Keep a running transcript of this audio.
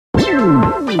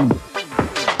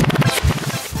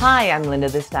Hi, I'm Linda,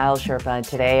 the Style Sherpa, and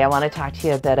today I want to talk to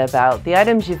you a bit about the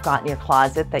items you've got in your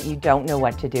closet that you don't know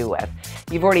what to do with.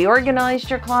 You've already organized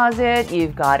your closet,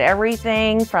 you've got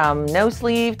everything from no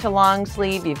sleeve to long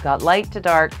sleeve, you've got light to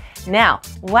dark. Now,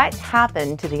 what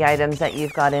happened to the items that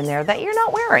you've got in there that you're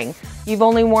not wearing? You've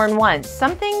only worn once,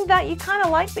 something that you kind of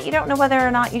like but you don't know whether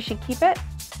or not you should keep it?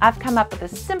 I've come up with a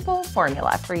simple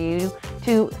formula for you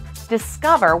to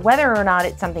discover whether or not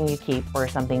it's something you keep or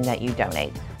something that you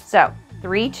donate. So,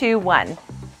 3, 2, 1.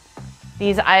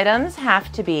 These items have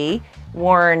to be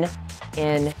worn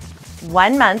in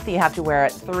 1 month. You have to wear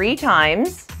it 3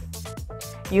 times.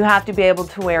 You have to be able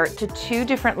to wear it to 2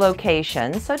 different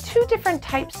locations, so 2 different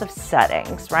types of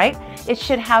settings, right? It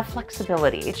should have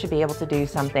flexibility. It should be able to do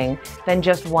something than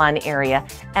just one area.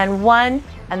 And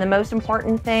the most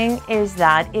important thing is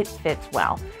that it fits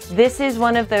well. This is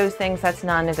one of those things that's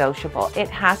non-negotiable. It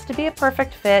has to be a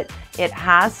perfect fit. It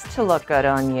has to look good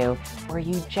on you, or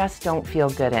you just don't feel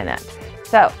good in it.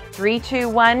 So 3, 2,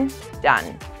 1,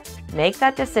 done. Make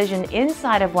that decision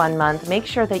inside of 1 month. Make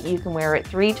sure that you can wear it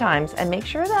 3 times and make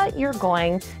sure that you're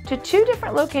going to 2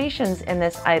 different locations in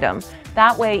this item.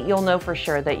 That way you'll know for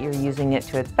sure that you're using it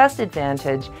to its best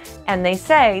advantage. And they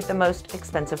say the most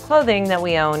expensive clothing that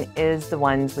we own is the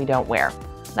ones we don't wear.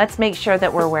 Let's make sure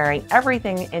that we're wearing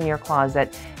everything in your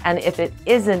closet. And if it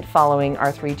isn't following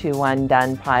our 3, 2, 1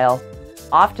 done pile,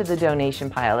 off to the donation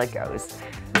pile it goes.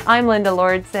 I'm Linda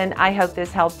Lordson. I hope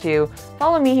this helped you.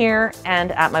 Follow me here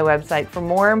and at my website for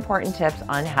more important tips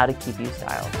on how to keep you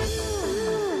styled.